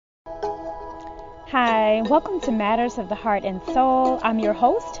Hi, welcome to Matters of the Heart and Soul. I'm your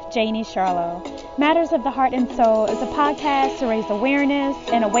host, Janie Charlo. Matters of the Heart and Soul is a podcast to raise awareness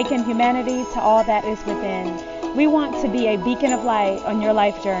and awaken humanity to all that is within. We want to be a beacon of light on your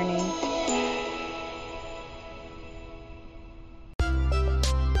life journey.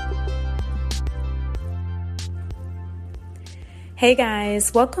 Hey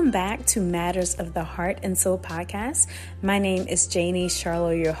guys, welcome back to Matters of the Heart and Soul podcast. My name is Janie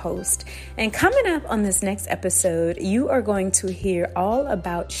Charlo, your host. And coming up on this next episode, you are going to hear all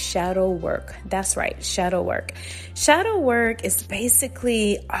about shadow work. That's right, shadow work. Shadow work is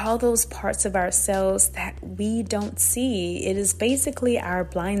basically all those parts of ourselves that we don't see. It is basically our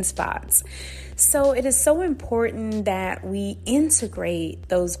blind spots. So it is so important that we integrate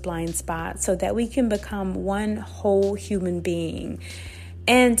those blind spots so that we can become one whole human being.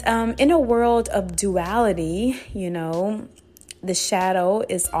 And in a world of duality, the shadow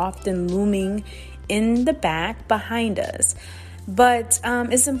is often looming in the back behind us. But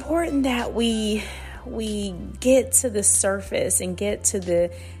it's important that we get to the surface and get to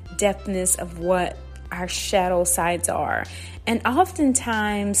the depthness of what our shadow sides are. And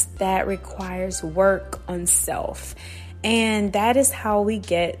oftentimes that requires work on self. And that is how we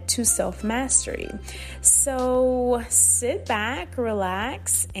get to self-mastery. So sit back,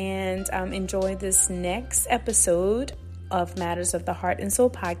 relax, and enjoy this next episode of Matters of the Heart and Soul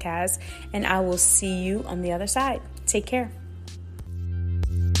podcast. And I will see you on the other side. Take care.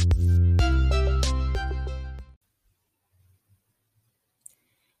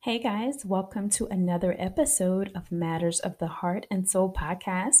 Hey guys, welcome to another episode of Matters of the Heart and Soul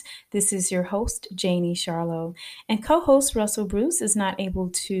podcast. This is your host, Janie Charlo, and co-host Russell Bruce is not able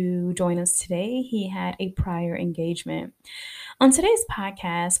to join us today. He had a prior engagement. On today's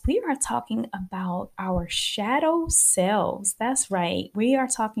podcast, we are talking about our shadow selves. That's right. We are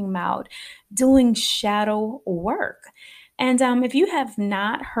talking about doing shadow work. And if you have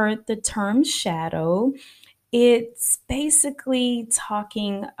not heard the term shadow, it's basically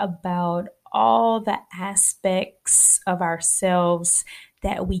talking about all the aspects of ourselves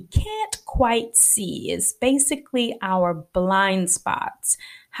that we can't quite see. It's basically our blind spots.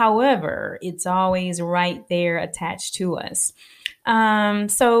 However, it's always right there attached to us.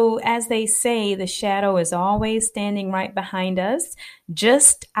 So as they say, the shadow is always standing right behind us,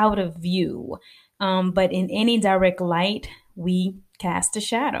 just out of view. But in any direct light, we cast a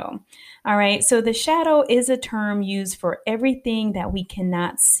shadow. All right. So the shadow is a term used for everything that we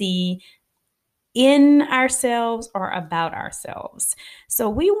cannot see in ourselves or about ourselves. So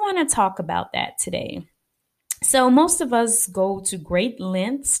we want to talk about that today. So most of us go to great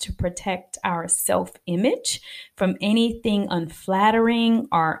lengths to protect our self-image from anything unflattering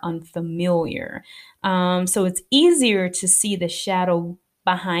or unfamiliar. So it's easier to see the shadow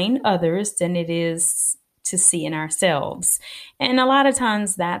behind others than it is to see in ourselves. And a lot of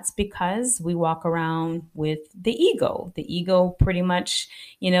times that's because we walk around with the ego. The ego pretty much,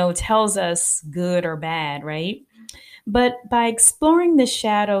 tells us good or bad, right? But by exploring the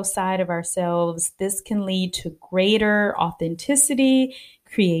shadow side of ourselves, this can lead to greater authenticity,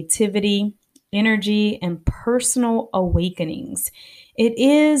 creativity, energy, and personal awakenings. It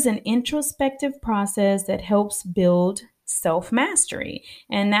is an introspective process that helps build self-mastery.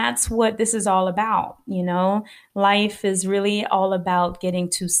 And that's what this is all about. Life is really all about getting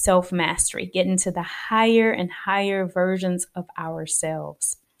to self-mastery, getting to the higher and higher versions of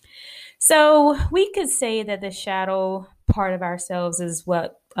ourselves. So we could say that the shadow part of ourselves is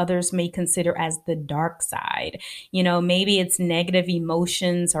what others may consider as the dark side. Maybe it's negative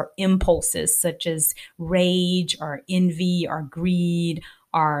emotions or impulses such as rage or envy or greed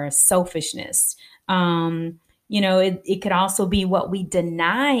or selfishness. It could also be what we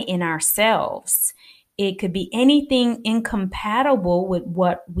deny in ourselves. It could be anything incompatible with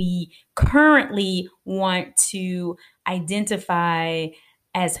what we currently want to identify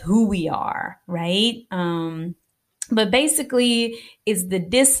as who we are, right? But basically, it's the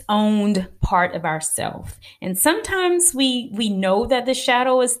disowned part of ourself. And sometimes we know that the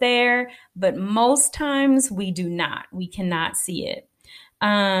shadow is there, but most times we do not. We cannot see it.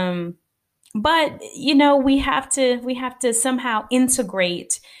 But we have to somehow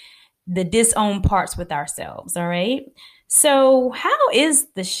integrate the disowned parts with ourselves. All right. So how is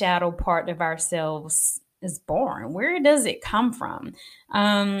the shadow part of ourselves is born? Where does it come from?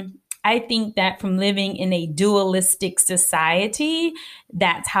 I think that from living in a dualistic society,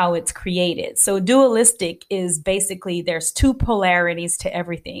 that's how it's created. So dualistic is basically there's two polarities to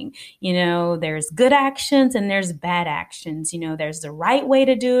everything. There's good actions and there's bad actions. There's the right way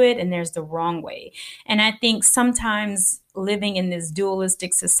to do it and there's the wrong way. And I think sometimes living in this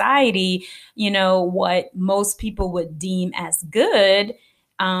dualistic society, what most people would deem as good,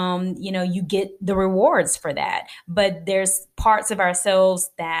 you get the rewards for that. But there's parts of ourselves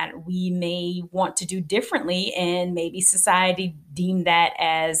that we may want to do differently, and maybe society deem that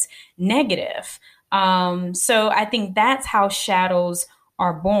as negative. So I think that's how shadows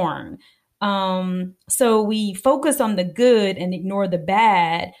are born. So we focus on the good and ignore the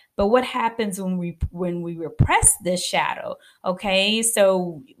bad. But what happens when we repress this shadow? Okay,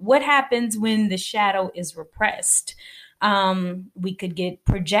 so what happens when the shadow is repressed? We could get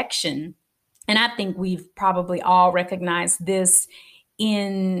projection. And I think we've probably all recognized this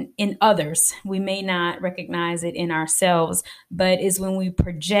in others. We may not recognize it in ourselves, but is when we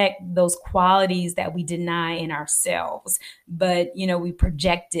project those qualities that we deny in ourselves, but we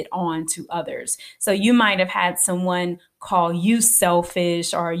project it on to others. So you might have had someone call you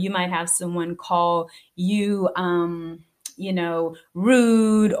selfish, or you might have someone call you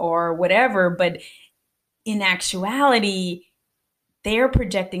rude or whatever, but in actuality, they're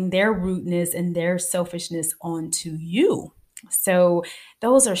projecting their rudeness and their selfishness onto you. So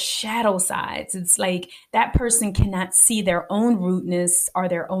those are shadow sides. It's like that person cannot see their own rudeness or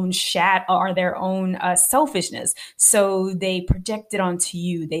their own selfishness. So they project it onto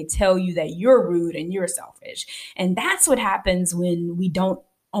you. They tell you that you're rude and you're selfish. And that's what happens when we don't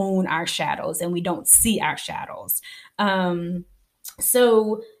own our shadows and we don't see our shadows.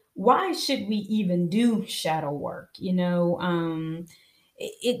 So why should we even do shadow work? We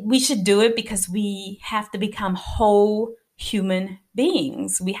should do it because we have to become whole human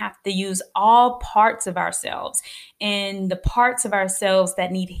beings. We have to use all parts of ourselves, and the parts of ourselves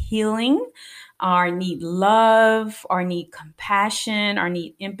that need healing or need love or need compassion or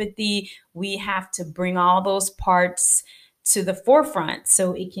need empathy. We have to bring all those parts to the forefront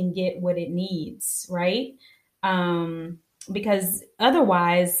so it can get what it needs, right? Because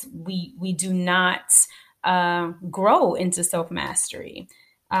otherwise we do not grow into self-mastery.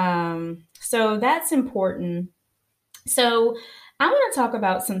 So that's important. So I want to talk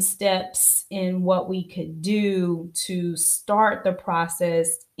about some steps in what we could do to start the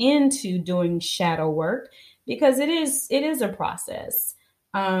process into doing shadow work, because it is a process.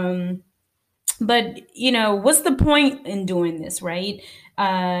 But what's the point in doing this, right?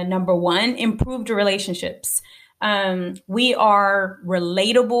 Number one, improved relationships. We are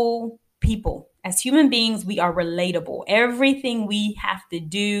relatable people. As human beings, we are relatable. Everything we have to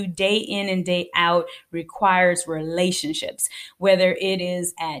do day in and day out requires relationships, whether it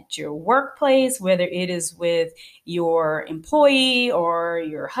is at your workplace, whether it is with your employee or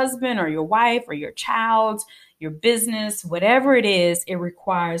your husband or your wife or your child, your business, whatever it is, it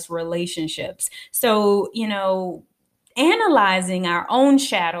requires relationships. So, analyzing our own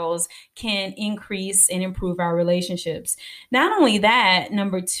shadows can increase and improve our relationships. Not only that,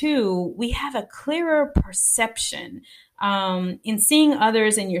 number two, we have a clearer perception. In seeing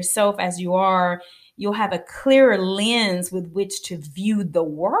others and yourself as you are, you'll have a clearer lens with which to view the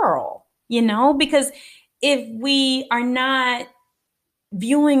world, because if we are not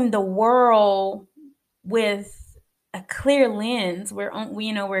viewing the world with a clear lens,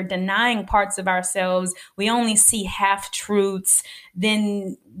 we're denying parts of ourselves, we only see half truths,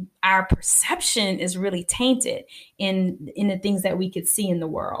 then our perception is really tainted in the things that we could see in the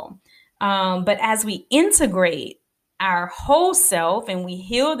world. But as we integrate our whole self and we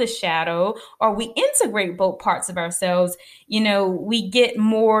heal the shadow, or we integrate both parts of ourselves, we get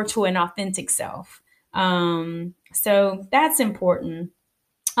more to an authentic self. So that's important.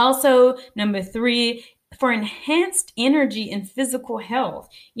 Also, number three, for enhanced energy and physical health.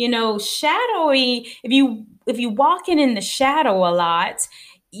 Shadowy, if you walk in the shadow a lot,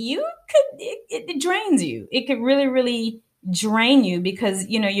 it drains you. It could really, really drain you, because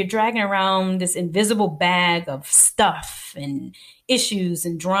you're dragging around this invisible bag of stuff and issues,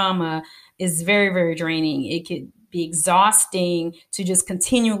 and drama is very, very draining. It could be exhausting to just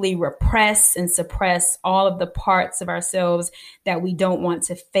continually repress and suppress all of the parts of ourselves that we don't want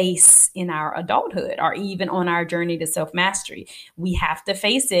to face in our adulthood or even on our journey to self-mastery. We have to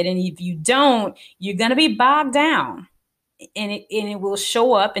face it. And if you don't, you're going to be bogged down, and it will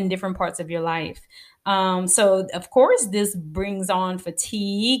show up in different parts of your life. So of course, this brings on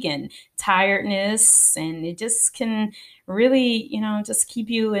fatigue and tiredness, and it just can really, just keep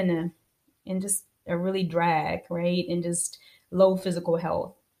you in just a really drag, right? And just low physical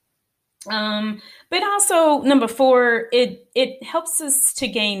health. But also number four, it helps us to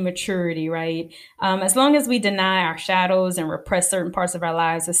gain maturity, right? As long as we deny our shadows and repress certain parts of our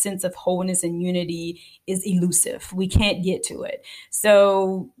lives, a sense of wholeness and unity is elusive. We can't get to it.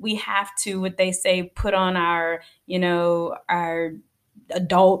 So we have to, what they say, put on our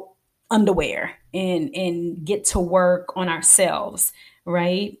adult underwear and get to work on ourselves,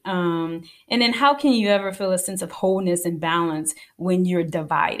 right? And then how can you ever feel a sense of wholeness and balance when you're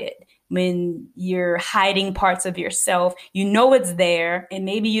divided? When you're hiding parts of yourself, you know it's there, and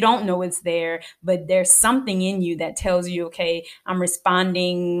maybe you don't know it's there, but there's something in you that tells you, okay, I'm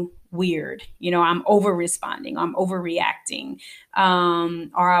responding weird. I'm over responding, I'm overreacting.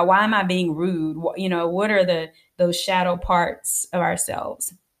 Or why am I being rude? What are those shadow parts of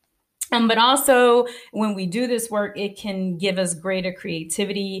ourselves? But also, when we do this work, it can give us greater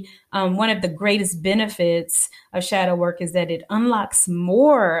creativity. One of the greatest benefits of shadow work is that it unlocks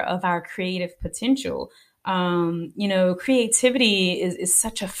more of our creative potential. Creativity is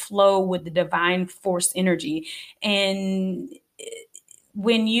such a flow with the divine force energy. And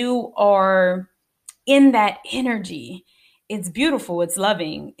when you are in that energy, it's beautiful, it's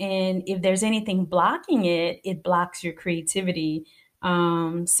loving. And if there's anything blocking it, it blocks your creativity.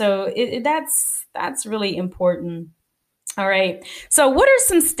 That's really important. All right. So what are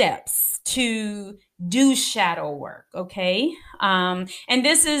some steps to do shadow work? Okay. And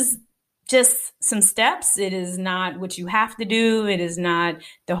this is just some steps. It is not what you have to do. It is not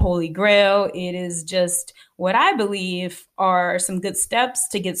the holy grail. It is just what I believe are some good steps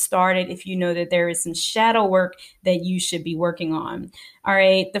to get started if you know that there is some shadow work that you should be working on. All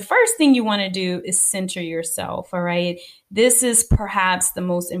right. The first thing you want to do is center yourself. All right. This is perhaps the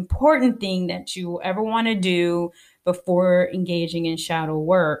most important thing that you will ever want to do before engaging in shadow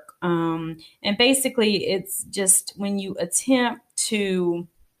work. And basically, it's just when you attempt to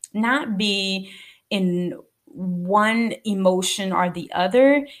not be in one emotion or the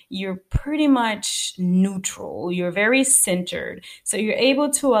other, you're pretty much neutral. You're very centered. So you're able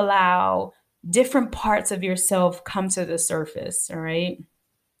to allow different parts of yourself come to the surface. All right.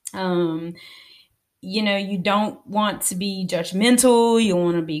 Um, you don't want to be judgmental. You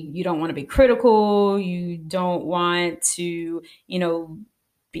don't want to be critical. You don't want to,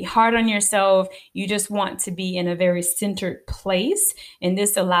 be hard on yourself. You just want to be in a very centered place. And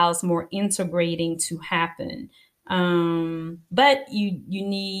this allows more integrating to happen. But you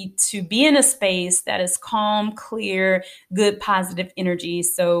need to be in a space that is calm, clear, good, positive energy.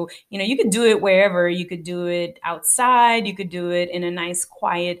 So, you could do it wherever. You could do it outside. You could do it in a nice,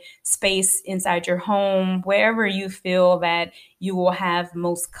 quiet space inside your home, wherever you feel that you will have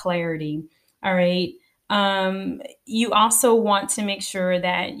most clarity. All right. You also want to make sure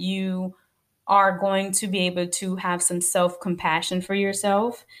that you are going to be able to have some self compassion for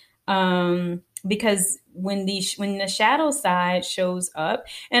yourself. Because when the shadow side shows up,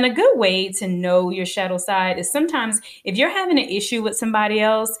 and a good way to know your shadow side is sometimes if you're having an issue with somebody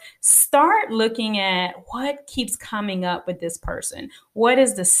else, start looking at what keeps coming up with this person. What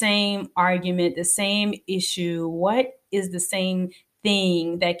is the same argument, the same issue? What is the same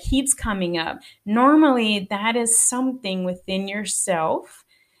thing that keeps coming up? Normally, that is something within yourself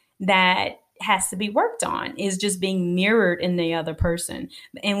that has to be worked on, is just being mirrored in the other person.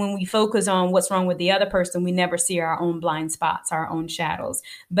 And when we focus on what's wrong with the other person, we never see our own blind spots, our own shadows.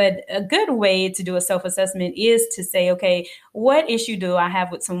 But a good way to do a self-assessment is to say, okay, what issue do I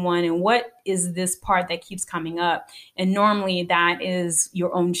have with someone, and what is this part that keeps coming up? And normally that is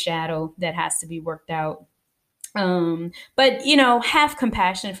your own shadow that has to be worked out. But have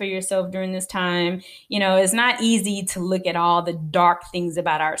compassion for yourself during this time. It's not easy to look at all the dark things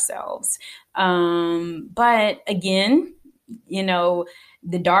about ourselves. But again,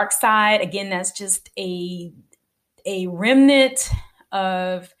 the dark side, again, that's just a remnant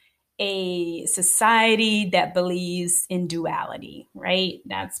of a society that believes in duality, right?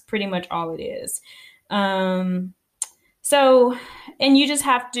 That's pretty much all it is. So, and you just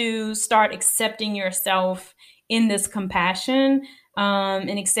have to start accepting yourself in this compassion,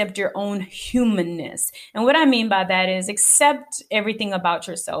 and accept your own humanness. And what I mean by that is accept everything about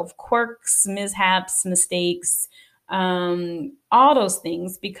yourself, quirks, mishaps, mistakes, all those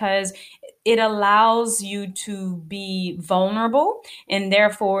things, because it allows you to be vulnerable, and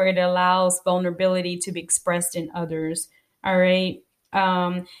therefore it allows vulnerability to be expressed in others. All right.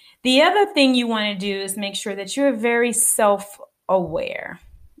 The other thing you want to do is make sure that you're very self-aware.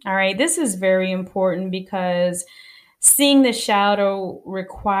 All right. This is very important because seeing the shadow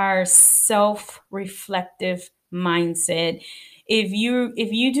requires self-reflective mindset.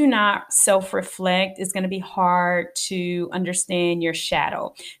 if you do not self-reflect, it's going to be hard to understand your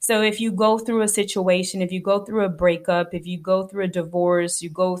shadow. So if you go through a situation, if you go through a breakup, if you go through a divorce, you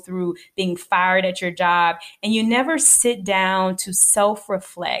go through being fired at your job, and you never sit down to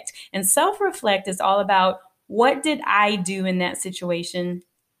self-reflect. And self-reflect is all about, what did I do in that situation?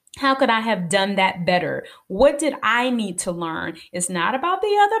 How could I have done that better? What did I need to learn? It's not about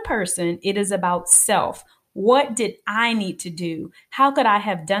the other person. It is about self. What did I need to do? How could I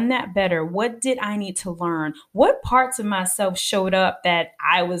have done that better? What did I need to learn? What parts of myself showed up that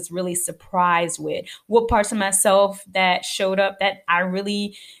I was really surprised with? What parts of myself that showed up that I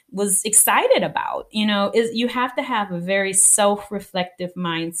really was excited about? You have to have a very self-reflective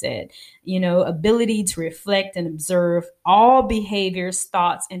mindset, ability to reflect and observe all behaviors,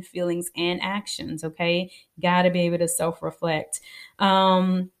 thoughts, and feelings and actions. Okay. Got to be able to self-reflect.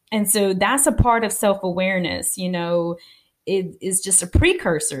 And so that's a part of self-awareness. It is just a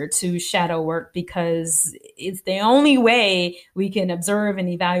precursor to shadow work, because it's the only way we can observe and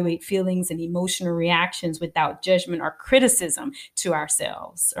evaluate feelings and emotional reactions without judgment or criticism to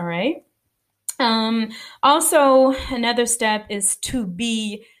ourselves. All right. Also, another step is to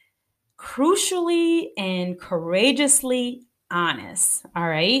be crucially and courageously honest. All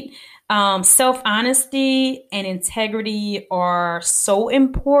right. Self-honesty and integrity are so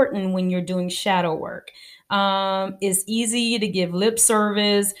important when you're doing shadow work. It's easy to give lip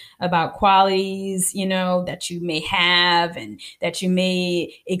service about qualities, that you may have and that you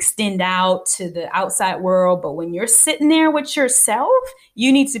may extend out to the outside world. But when you're sitting there with yourself,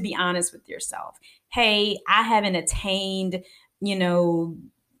 you need to be honest with yourself. Hey, I haven't attained,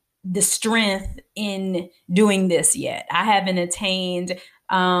 the strength in doing this yet. I haven't attained,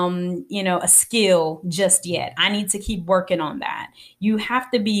 a skill just yet. I need to keep working on that. You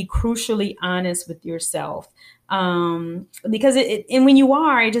have to be crucially honest with yourself. Because and when you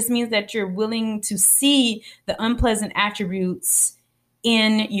are, it just means that you're willing to see the unpleasant attributes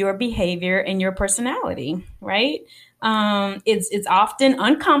in your behavior and your personality, right? It's often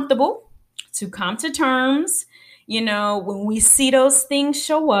uncomfortable to come to terms, when we see those things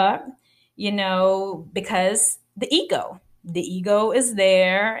show up, because the ego is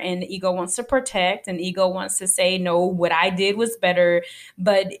there, and the ego wants to protect, and the ego wants to say, no, what I did was better.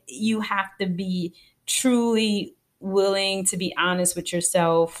 But you have to be truly willing to be honest with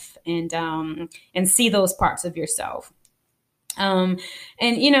yourself, and see those parts of yourself.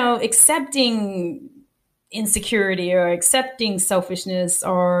 Accepting insecurity, or accepting selfishness,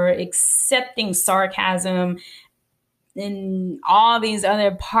 or accepting sarcasm, and all these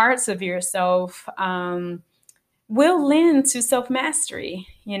other parts of yourself, will lend to self-mastery.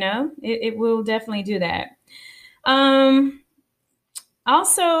 It will definitely do that.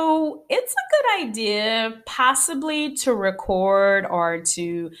 Also, it's a good idea possibly to record, or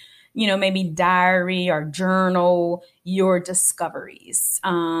to, maybe diary or journal your discoveries,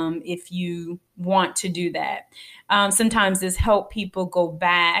 if you want to do that. Sometimes this helps people go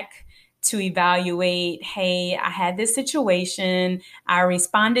back to evaluate, hey, I had this situation, I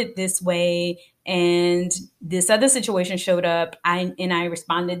responded this way, and this other situation showed up, and I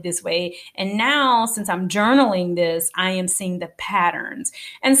responded this way. And now, since I'm journaling this, I am seeing the patterns.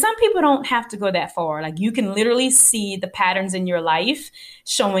 And some people don't have to go that far. Like, you can literally see the patterns in your life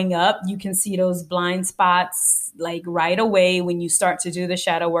showing up. You can see those blind spots like right away when you start to do the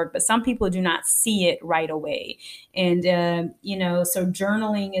shadow work, but some people do not see it right away. And, so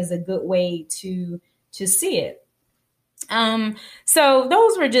journaling is a good way to see it. So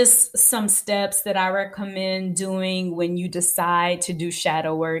those were just some steps that I recommend doing when you decide to do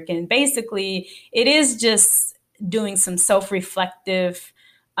shadow work. And basically, it is just doing some self-reflective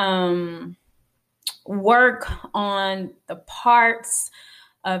work on the parts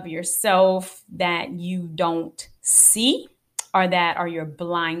of yourself that you don't see, or that are your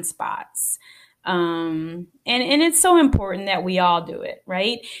blind spots. And it's so important that we all do it,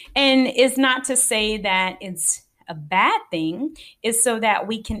 right? And it's not to say that it's a bad thing. Is so that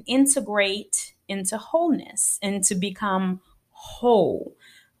we can integrate into wholeness and to become whole.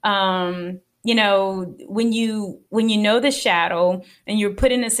 When you know the shadow, and you're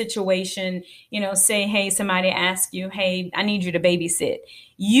put in a situation, say, hey, somebody asks you, hey, I need you to babysit.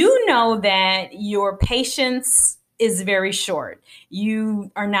 You know that your patience is very short.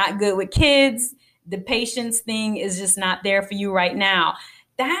 You are not good with kids. The patience thing is just not there for you right now.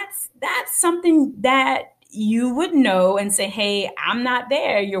 That's something that you would know and say, hey, I'm not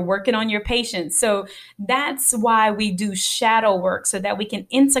there. You're working on your patience. So that's why we do shadow work, so that we can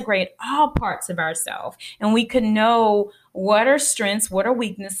integrate all parts of ourselves, and we can know what are strengths, what are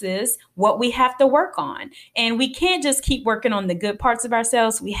weaknesses, what we have to work on. And we can't just keep working on the good parts of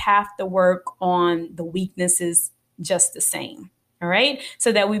ourselves. We have to work on the weaknesses just the same. All right.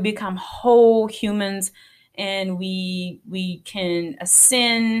 So that we become whole humans and we can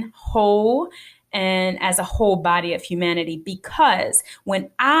ascend whole and as a whole body of humanity. Because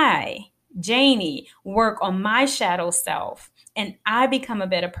when I, Janie, work on my shadow self and I become a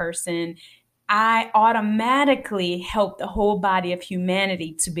better person, I automatically help the whole body of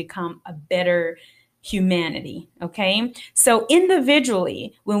humanity to become a better humanity. Okay. So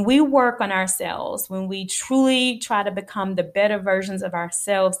individually, when we work on ourselves, when we truly try to become the better versions of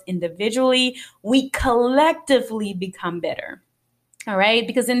ourselves individually, we collectively become better. All right.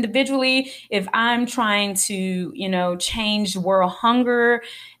 Because individually, if I'm trying to, change world hunger,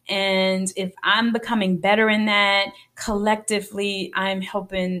 and if I'm becoming better in that, collectively, I'm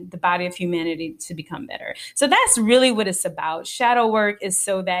helping the body of humanity to become better. So that's really what it's about. Shadow work is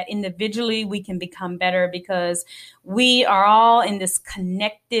so that individually we can become better, because we are all in this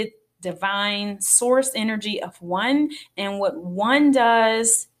connected divine source energy of one. And what one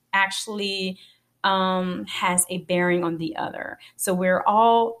does actually has a bearing on the other. So we're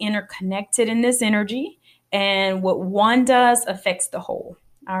all interconnected in this energy, and what one does affects the whole.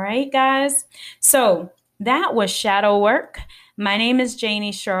 All right, guys. So that was shadow work. My name is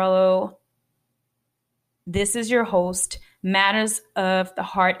Janie Charlo. This is your host, Matters of the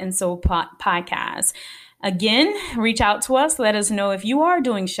Heart and Soul podcast. Again, reach out to us. Let us know if you are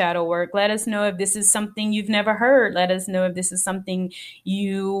doing shadow work. Let us know if this is something you've never heard. Let us know if this is something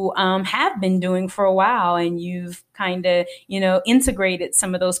you have been doing for a while and you've kind of, integrated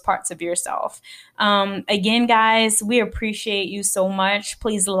some of those parts of yourself. Again, guys, we appreciate you so much.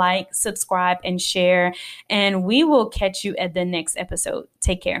 Please like, subscribe, and share. And we will catch you at the next episode.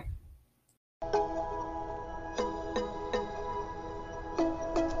 Take care.